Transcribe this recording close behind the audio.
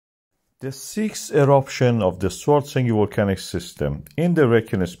The sixth eruption of the Svartsengi volcanic system in the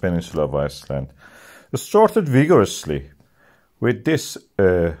Reykjanes Peninsula of Iceland started vigorously with this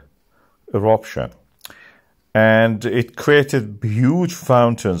eruption, and it created huge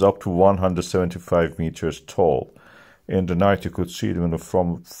fountains up to 175 meters tall. In the night you could see them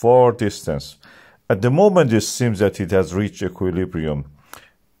from far distance. At the moment it seems that it has reached equilibrium.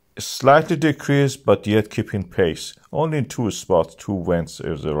 Slightly decreased, but yet keeping pace. Only in two spots, two vents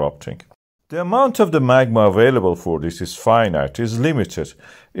is erupting. The amount of the magma available for this is finite, is limited.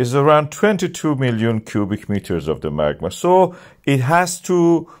 Is around 22 million cubic meters of the magma. So it has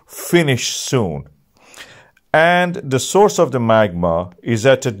to finish soon. And the source of the magma is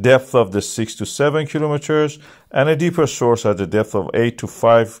at a depth of the 6 to 7 kilometers and a deeper source at a depth of 8 to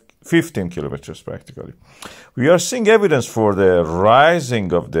 15 kilometers practically. We are seeing evidence for the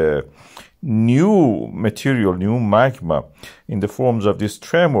rising of the new material, new magma in the forms of these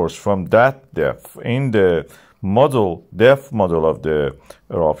tremors from that depth in the depth model of the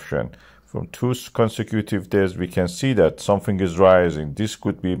eruption. From 2 consecutive days, we can see that something is rising. This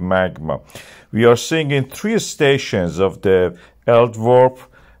could be magma. We are seeing in 3 stations of the Eldvarp,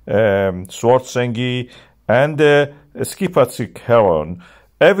 Svartsengi, and the Skipatzik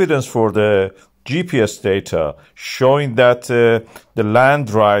evidence for the GPS data showing that the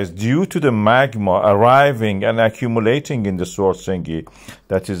land rise due to the magma arriving and accumulating in the Svartsengi,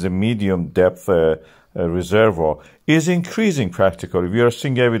 that is a medium depth reservoir, is increasing practically. We are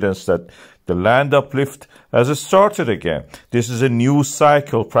seeing evidence that the land uplift has started again. This is a new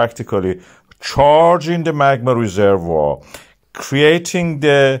cycle practically, charging the magma reservoir, creating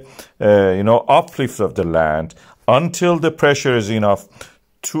the uplift of the land until the pressure is enough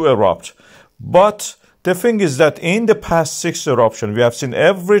to erupt. But the thing is that in the past 6 eruptions, we have seen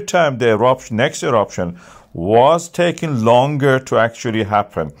every time the next eruption was taking longer to actually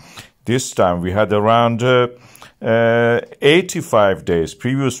happen. This time we had around 85 days.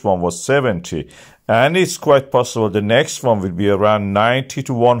 Previous one was 70. And it's quite possible the next one will be around 90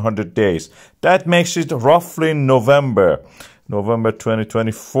 to 100 days. That makes it roughly November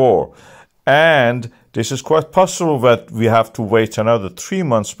 2024. And this is quite possible that we have to wait another 3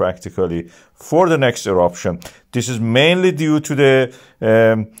 months practically for the next eruption. This is mainly due to the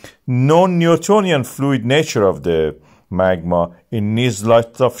non-Newtonian fluid nature of the magma. It needs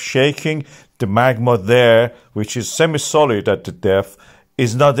lots of shaking. The magma there, which is semi-solid at the depth,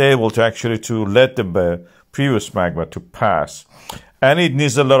 is not able to actually to let the previous magma to pass. And it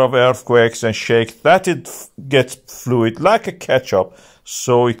needs a lot of earthquakes and shake that it gets fluid like a ketchup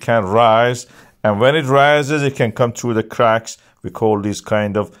so it can rise. And when it rises, it can come through the cracks. We call these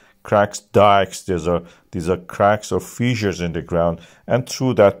kind of cracks dikes. These are cracks or fissures in the ground. And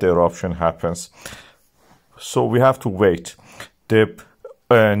through that, the eruption happens. So we have to wait. The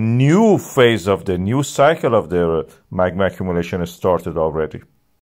new phase of the new cycle of the magma accumulation has started already.